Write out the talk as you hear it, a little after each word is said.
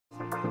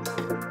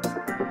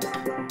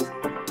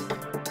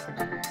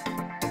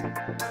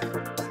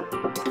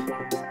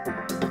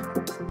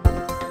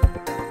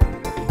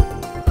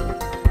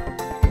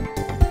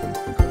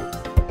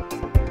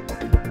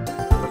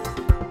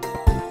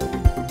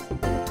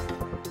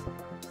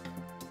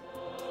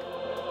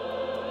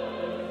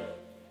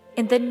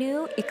In the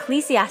new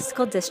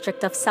Ecclesiastical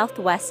District of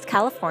Southwest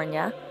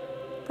California,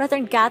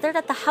 brethren gathered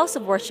at the House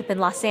of Worship in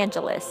Los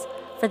Angeles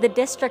for the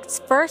district's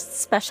first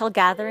special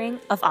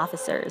gathering of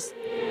officers.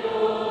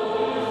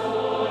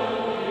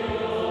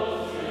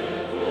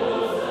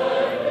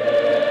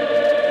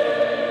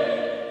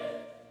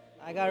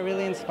 I got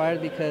really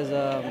inspired because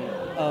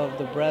of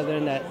the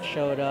brethren that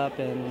showed up,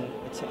 and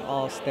it's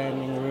all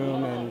standing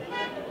room, and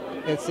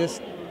it's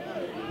just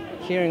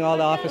hearing all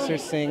the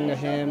officers sing the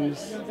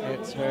hymns.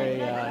 It's very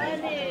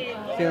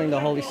feeling the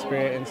Holy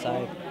Spirit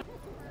inside.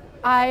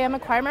 I am a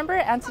choir member,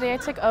 and today I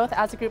took oath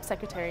as a group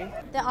secretary.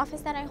 The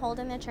office that I hold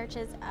in the church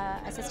is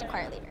assistant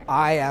choir leader.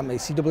 I am a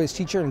CWS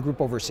teacher and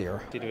group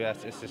overseer.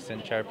 CWS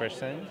assistant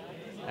chairperson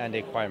and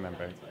a choir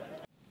member.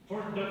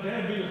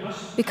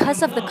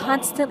 Because of the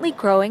constantly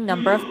growing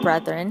number of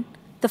brethren,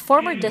 the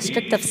former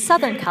District of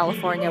Southern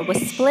California was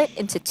split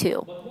into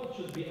two: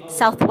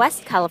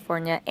 Southwest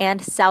California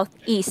and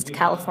Southeast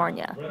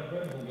California.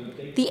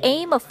 The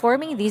aim of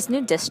forming these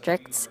new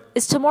districts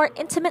is to more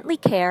intimately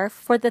care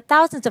for the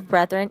thousands of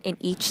brethren in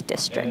each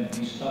district.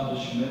 The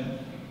establishment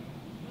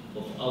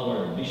of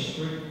our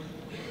district,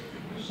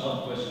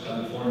 Southwest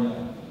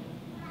California,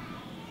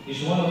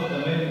 is one of the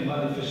many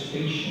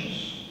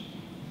manifestations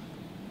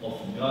of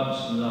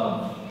God's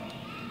love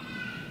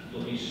to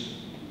His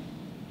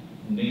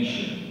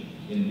nation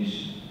in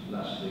these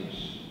last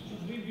days.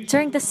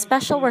 During the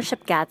special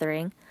worship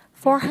gathering,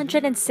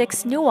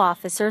 406 new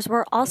officers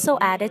were also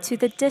added to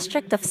the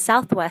District of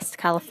Southwest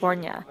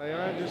California,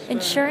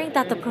 ensuring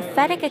that the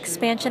prophetic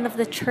expansion of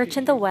the church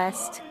in the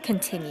West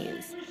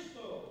continues.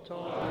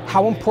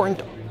 How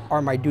important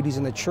are my duties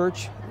in the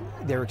church?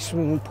 They're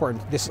extremely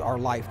important. This is our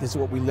life. This is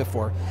what we live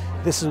for.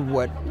 This is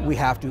what we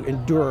have to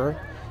endure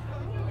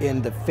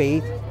in the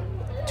faith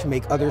to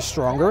make others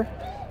stronger,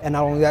 and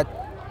not only that,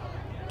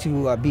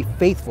 to be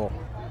faithful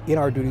in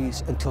our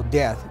duties until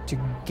death to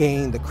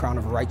gain the crown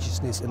of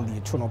righteousness and the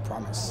eternal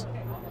promise.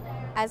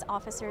 As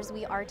officers,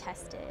 we are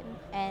tested,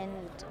 and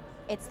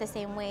it's the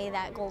same way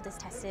that gold is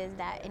tested,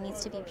 that it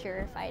needs to be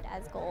purified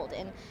as gold,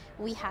 and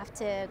we have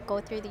to go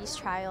through these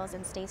trials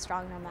and stay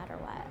strong no matter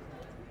what.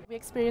 We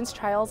experience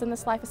trials in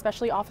this life,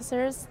 especially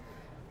officers,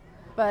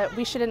 but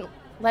we shouldn't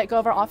let go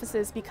of our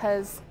offices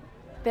because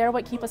they're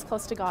what keep us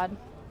close to God.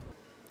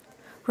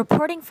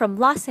 Reporting from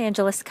Los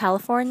Angeles,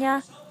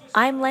 California,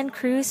 I'm Len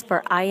Cruz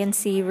for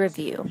INC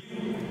Review.